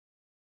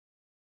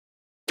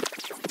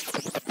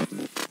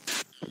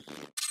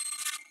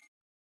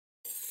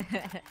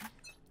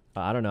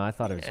I don't know. I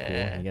thought it was cool.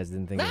 You guys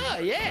didn't think it was... No,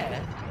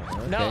 yeah.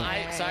 Okay. No,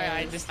 I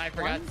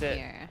forgot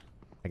to...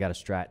 I got a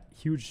strat.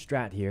 Huge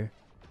strat here.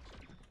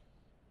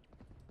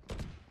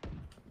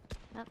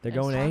 Oh, They're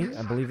going A.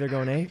 I believe they're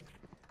going A.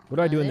 What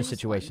do I do in this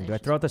situation? Do I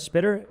throw out the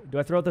spitter? Do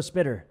I throw out the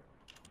spitter?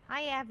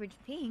 High average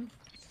ping.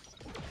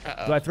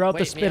 Do I throw out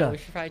the spitter? We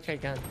should probably try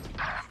gun.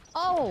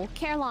 Oh,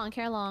 care long.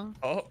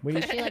 Oh.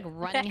 She like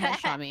running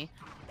headshot me.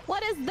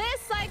 What is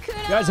this,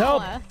 Sykkuno? Guys,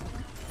 help!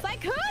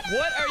 Sykkuno!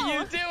 What are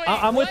you doing?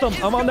 I'm with them.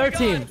 I'm on their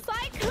team.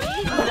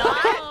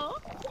 Sykkuno!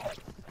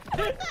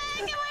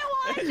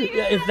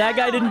 Yeah, if that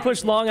guy didn't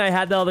push long, I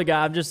had the other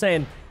guy. I'm just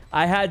saying.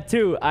 I had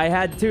two.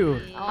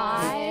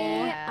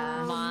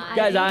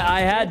 Guys,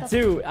 I had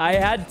two.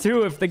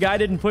 If the guy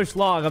didn't push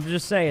long, I'm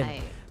just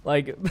saying.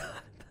 Like...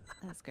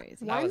 That's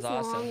crazy. That was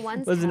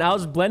awesome. Listen, I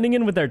was blending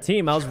in with their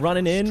team. I was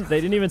running in.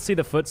 They didn't even see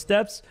the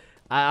footsteps.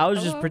 I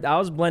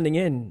was blending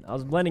in.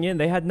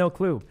 They had no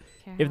clue.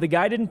 If the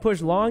guy didn't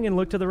push long and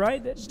look to the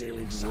right, it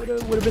would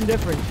have been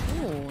different.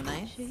 Ooh,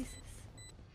 nice. Jesus.